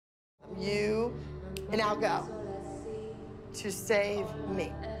You, and I'll go to save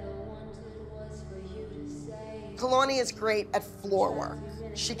me. Kalani is great at floor work.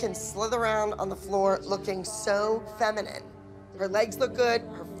 She can slither around on the floor looking so feminine. Her legs look good,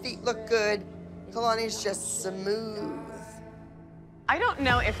 her feet look good. Kalani's just smooth. I don't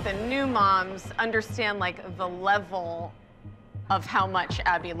know if the new moms understand, like, the level of how much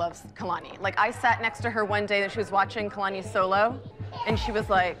Abby loves Kalani. Like, I sat next to her one day that she was watching Kalani's solo, and she was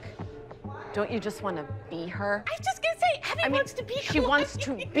like, don't you just want to be her? I was just gonna say, Abby wants to be Kalani. She wants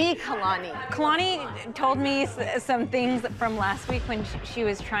to be Kalani. Kalani told me some things from last week when she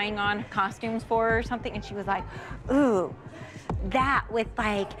was trying on costumes for her or something, and she was like, ooh, that with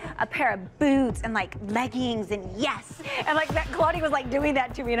like a pair of boots and like leggings and yes. And like that, Kalani was like doing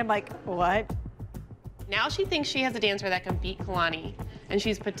that to me, and I'm like, what? Now she thinks she has a dancer that can beat Kalani, and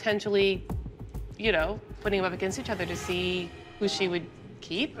she's potentially, you know, putting them up against each other to see who she would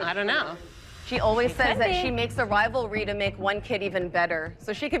keep. I don't know. She always says that she makes a rivalry to make one kid even better.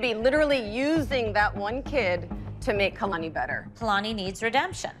 So she could be literally using that one kid to make Kalani better. Kalani needs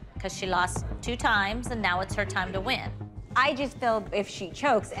redemption because she lost 2 times and now it's her time to win. I just feel if she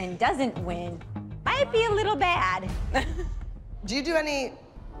chokes and doesn't win, might be a little bad. Do you do any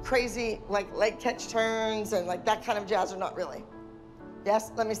crazy, like, leg catch turns and, like, that kind of jazz, or not really?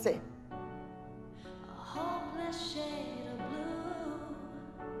 Yes? Let me see.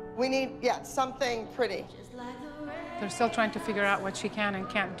 We need, yeah, something pretty. They're still trying to figure out what she can and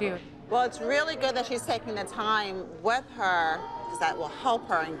can't do. Well, it's really good that she's taking the time with her, because that will help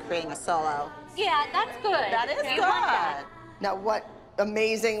her in creating a solo. Yeah, that's good. That is You good. want that. Now, what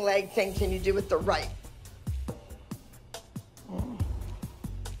amazing leg thing can you do with the right?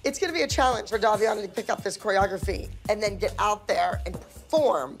 It's gonna be a challenge for Daviana to pick up this choreography and then get out there and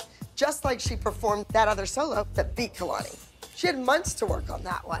perform just like she performed that other solo that beat Kalani. She had months to work on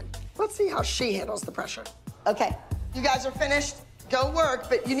that one. Let's see how she handles the pressure. Okay, you guys are finished. Go work,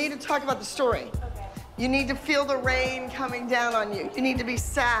 but you need to talk about the story. Okay. You need to feel the rain coming down on you. You need to be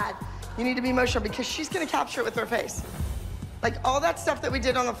sad. You need to be emotional because she's gonna capture it with her face. Like all that stuff that we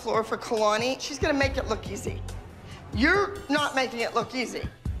did on the floor for Kalani, she's gonna make it look easy. You're not making it look easy.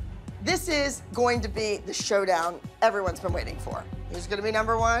 This is going to be the showdown everyone's been waiting for. Who's gonna be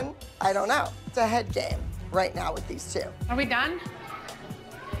number 1? I don't know. It's a head game right now with these two. Are we done?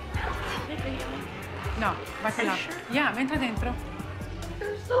 No, vete là. Yeah, entra dentro.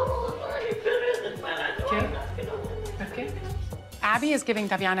 Okay. Abby is giving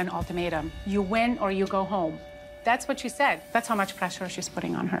Daviana an ultimatum. You win or you go home. That's what she said. That's how much pressure she's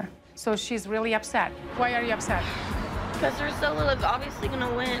putting on her. So she's really upset. Why are you upset? Because her solo is obviously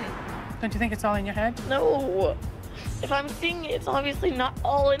gonna win. Don't you think it's all in your head? No. If I'm singing, it's obviously not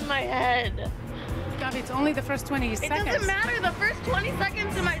all in my head. Gabby, it's only the first 20 seconds. It doesn't matter. The first 20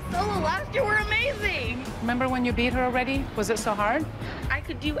 seconds in my solo last year were amazing. Remember when you beat her already? Was it so hard? I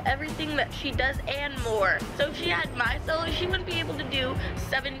could do everything that she does and more. So if she had my solo, she wouldn't be able to do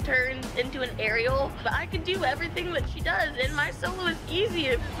 7 turns into an aerial, but I could do everything that she does, and my solo is easy.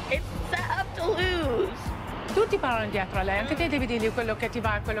 It's set up to lose. Tutti parlano dietro a lei, anche te devi dirgli quello che ti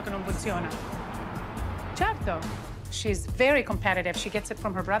va e quello che non funziona. Certo. She's very competitive. She gets it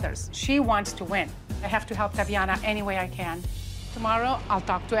from her brothers. She wants to win. I have to help Daviana any way I can. Tomorrow, I'll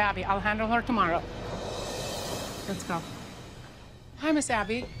talk to Abby. I'll handle her tomorrow. Let's go. Hi, Miss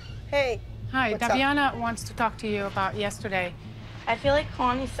Abby. Hey. Hi, What's Daviana wants to talk to you about yesterday. I feel like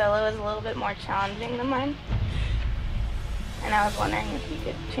Kalani's solo is a little bit more challenging than mine. And I was wondering if you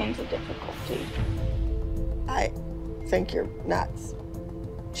could change the difficulty. I think you're nuts.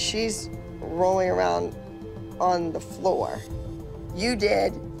 She's rolling around on the floor. You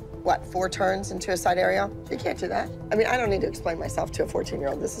did, what, 4 turns into a side aerial? You can't do that. I mean, I don't need to explain myself to a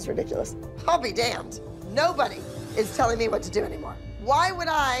 14-year-old. This is ridiculous. I'll be damned. Nobody is telling me what to do anymore. Why would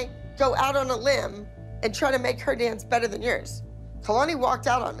I go out on a limb and try to make her dance better than yours? Kalani walked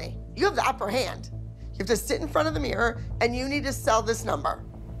out on me. You have the upper hand. You have to sit in front of the mirror and you need to sell this number.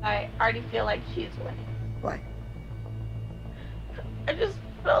 I already feel like she's winning. Why? I just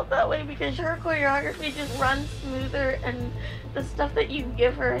felt that way because her choreography just runs smoother, and the stuff that you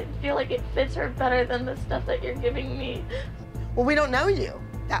give her, I feel like it fits her better than the stuff that you're giving me. Well, we don't know you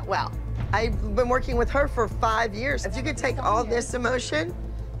that well. I've been working with her for 5 years. If you could take all this emotion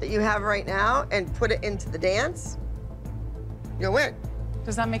that you have right now and put it into the dance, you'll win.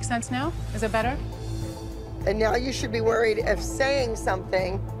 Does that make sense now? Is it better? And now you should be worried if saying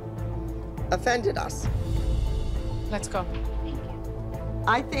something offended us. Let's go.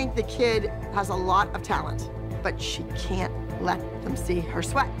 I think the kid has a lot of talent, but she can't let them see her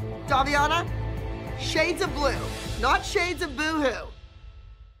sweat. Daviana, shades of blue, not shades of boo-hoo.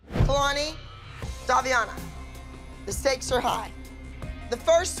 Kalani, Daviana, the stakes are high. The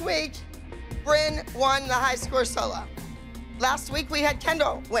first week, Bryn won the high score solo. Last week, we had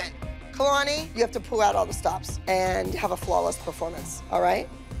Kendall win. Kalani, you have to pull out all the stops and have a flawless performance, all right?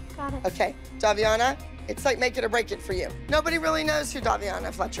 Got it. Okay, Daviana, it's like make it or break it for you. Nobody really knows who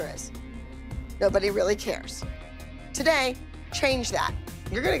Daviana Fletcher is. Nobody really cares. Today, change that.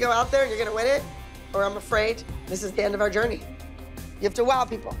 You're gonna go out there and you're gonna win it, or I'm afraid this is the end of our journey. You have to wow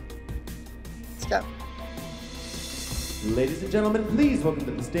people. Let's go. Ladies and gentlemen, please welcome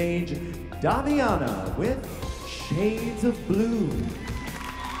to the stage, Daviana with Shades of Blue.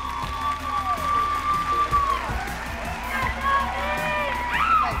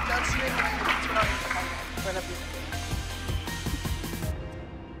 Hey, don't scream when you turn on your camera. Run up your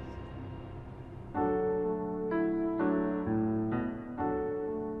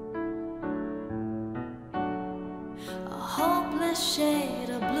shade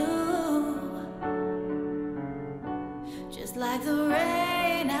of blue, just like the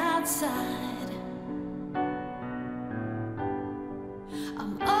rain outside.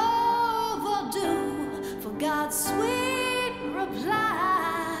 I'm overdue for God's sweet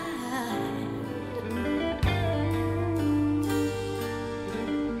reply.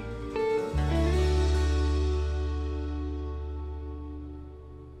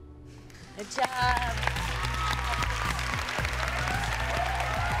 Good job.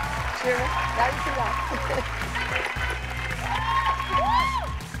 Cheers. Now you see that.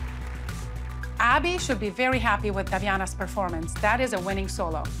 Abby should be very happy with Daviana's performance. That is a winning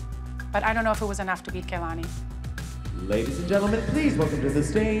solo. But I don't know if it was enough to beat Kalani. Ladies and gentlemen, please welcome to the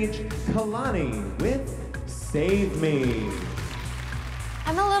stage, Kalani with Save Me.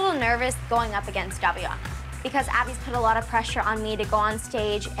 I'm a little nervous going up against Daviana because Abby's put a lot of pressure on me to go on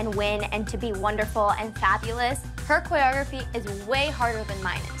stage and win and to be wonderful and fabulous. Her choreography is way harder than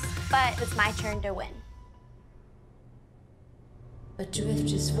mine is, but it's my turn to win. Adrift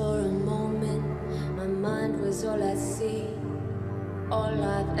just for a moment, my mind was all I see. All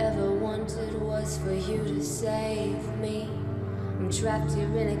I've ever wanted was for you to save me. I'm trapped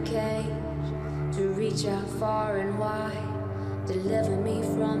here in a cage, to reach out far and wide. Deliver me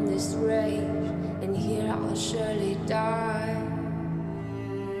from this rage, and here I'll surely die.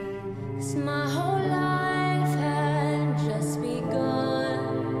 'Cause my whole life had just begun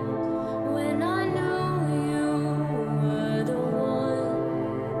when I knew you were the one.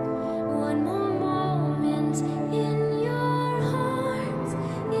 One more moment in your heart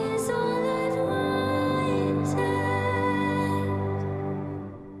is all I've wanted.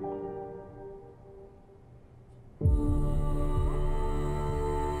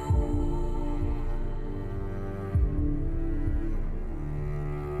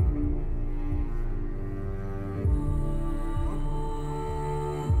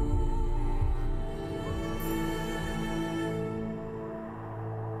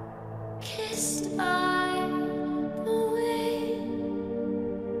 Kissed by the wind.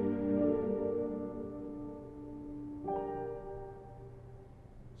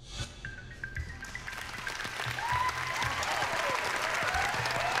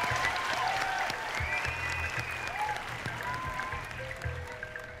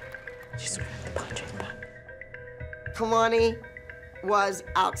 She's the punches back. Kalani was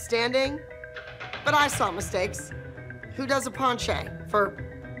outstanding, but I saw mistakes. Who does a penché for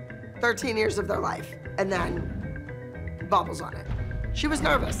 13 years of their life and then bobbles on it? She was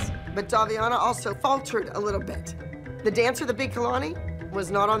nervous, but Daviana also faltered a little bit. The dancer that beat Kalani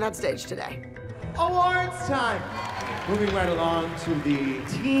was not on that stage today. Awards time! Moving right along to the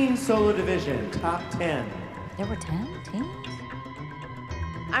teen solo division, top 10. There were 10 teams?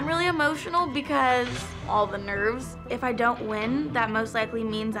 I'm really emotional because all the nerves. If I don't win, that most likely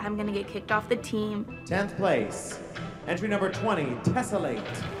means I'm gonna get kicked off the team. 10th place, entry number 20,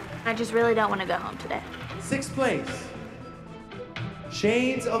 Tessellate. I just really don't want to go home today. 6th place,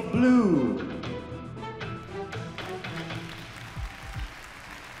 Shades of Blue.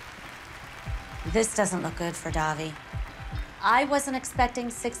 This doesn't look good for Davi. I wasn't expecting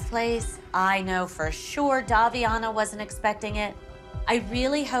 6th place. I know for sure Daviana wasn't expecting it. I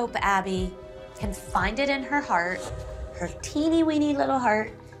really hope Abby can find it in her heart, her teeny weeny little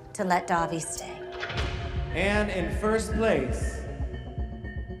heart, to let Davi stay. And in 1st place,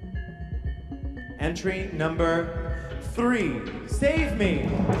 entry number 3, Save Me.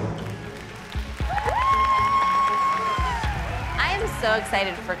 I am so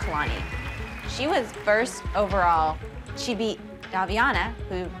excited for Kalani. She was first overall. She beat Daviana,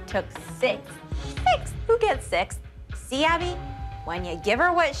 who took 6th. 6th? Who gets 6th? See, Abby? When you give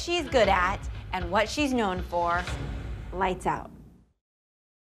her what she's good at and what she's known for, lights out.